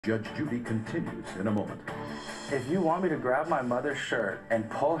Judge Judy continues in a moment. If you want me to grab my mother's shirt and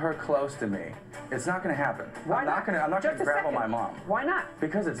pull her close to me, it's not going to happen. Why not? I'm not going to grab on my mom. Why not?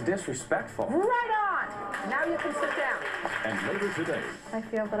 Because it's disrespectful. Right on! Now you can sit down. And later today, I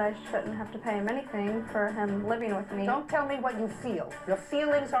feel that I shouldn't have to pay him anything for him living with me. Don't tell me what you feel. Your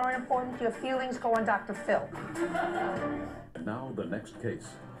feelings aren't important. Your feelings go on Dr. Phil. now the next case.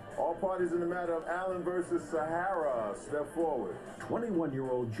 All parties in the matter of Allen versus Sahara step forward.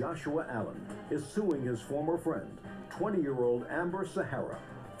 21-year-old Joshua Allen is suing his former friend, 20-year-old Amber Sahara,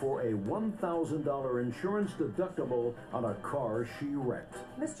 for a $1,000 insurance deductible on a car she wrecked.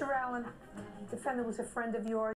 Mr. Allen, defendant was a friend of yours.